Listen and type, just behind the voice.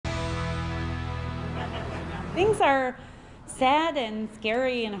Things are sad and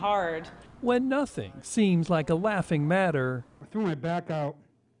scary and hard. When nothing seems like a laughing matter, I threw my back out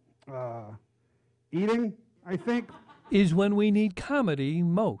eating, I think. Is when we need comedy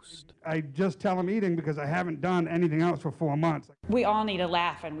most. I just tell them eating because I haven't done anything else for 4 months. We all need a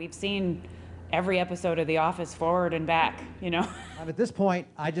laugh, and we've seen every episode of The Office forward and back, you know. At this point,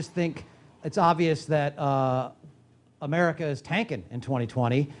 I just think it's obvious that America is tanking in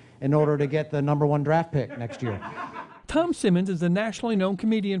 2020 in order to get the #1 draft pick next year. Tom Simmons is a nationally known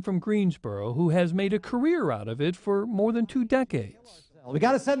comedian from Greensboro who has made a career out of it for more than 2 decades. We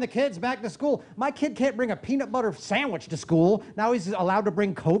got to send the kids back to school. My kid can't bring a peanut butter sandwich to school. Now he's allowed to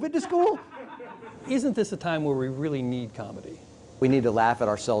bring COVID to school? Isn't this a time where we really need comedy? We need to laugh at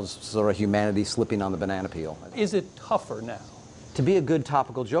ourselves, sort of humanity slipping on the banana peel. Is it tougher now? To be a good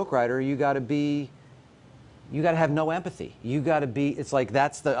topical joke writer, you got to have no empathy. You got to be, it's like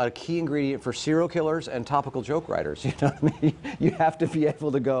that's a key ingredient for serial killers and topical joke writers, you know what I mean? You have to be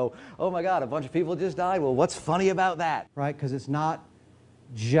able to go, oh my God, a bunch of people just died. Well, what's funny about that? Right, because it's not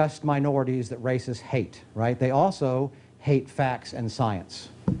just minorities that racists hate, right? They also hate facts and science,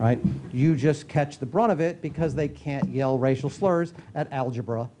 right? You just catch the brunt of it because they can't yell racial slurs at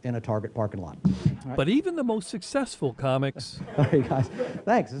algebra in a Target parking lot. Right? But even the most successful comics all right, guys.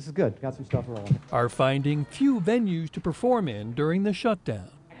 Thanks, this is good. Got some stuff rolling. Are finding few venues to perform in during the shutdown.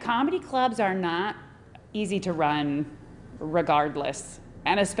 Comedy clubs are not easy to run regardless,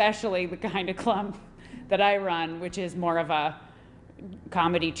 and especially the kind of club that I run, which is more of a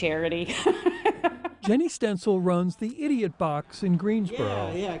comedy charity. Jenny Stencil runs the Idiot Box in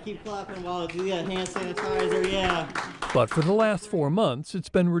Greensboro. Yeah, keep clapping while you got hand sanitizer, yeah. But for the last 4 months, it's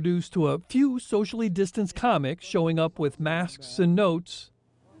been reduced to a few socially distanced comics showing up with masks and notes.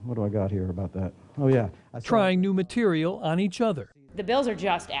 What do I got here about that? Oh, yeah. Trying new material on each other. The bills are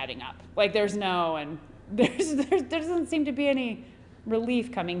just adding up. Like there doesn't seem to be any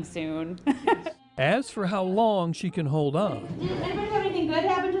relief coming soon. As for how long she can hold on. Did anybody have anything good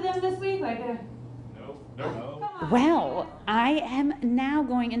happen to them this week? No. Well, I am now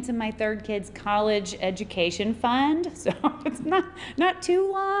going into my 3rd kid's college education fund, so it's not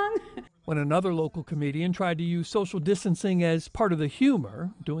too long. When another local comedian tried to use social distancing as part of the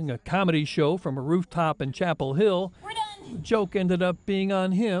humor, doing a comedy show from a rooftop in Chapel Hill, the joke ended up being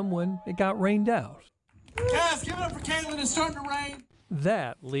on him when it got rained out. Guys, give it up for Caitlin. It's starting to rain.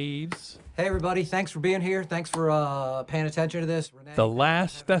 That leaves... Hey, everybody. Thanks for being here. Thanks for paying attention to this. the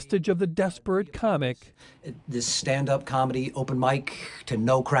last vestige of the desperate comic. This stand-up comedy open mic to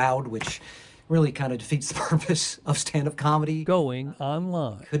no crowd, which really kind of defeats the purpose of stand-up comedy. Going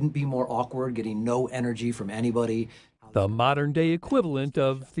online. Couldn't be more awkward, getting no energy from anybody. The modern-day equivalent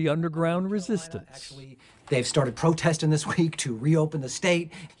of the underground resistance. Actually, they've started protesting this week to reopen the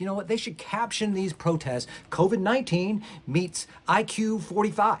state. You know what? They should caption these protests, COVID-19 meets IQ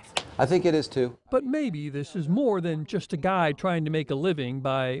 45. I think it is too. But maybe this is more than just a guy trying to make a living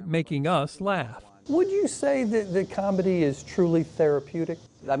by making us laugh. Would you say that the comedy is truly therapeutic?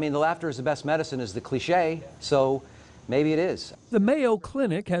 I mean, the laughter is the best medicine is the cliche, so maybe it is. The Mayo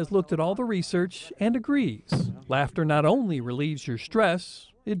Clinic has looked at all the research and agrees. Laughter not only relieves your stress,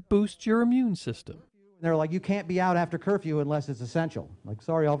 it boosts your immune system. They're like, you can't be out after curfew unless it's essential. Like,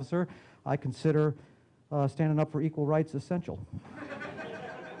 sorry, officer, I consider standing up for equal rights essential.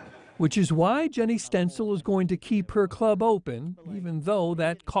 Which is why Jenny Stencil is going to keep her club open, even though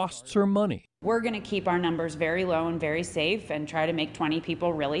that costs her money. We're going to keep our numbers very low and very safe and try to make 20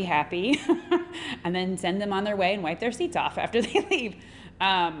 people really happy and then send them on their way and wipe their seats off after they leave,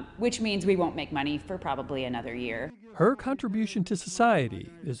 which means we won't make money for probably another year. Her contribution to society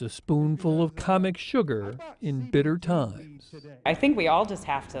is a spoonful of comic sugar in bitter times. I think we all just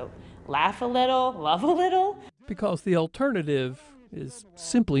have to laugh a little, love a little. Because the alternative is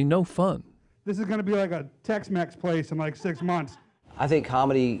simply no fun. This is going to be like a Tex-Mex place in like 6 months. I think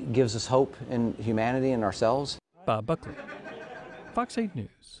comedy gives us hope in humanity and ourselves. Bob Buckley, Fox 8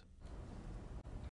 News.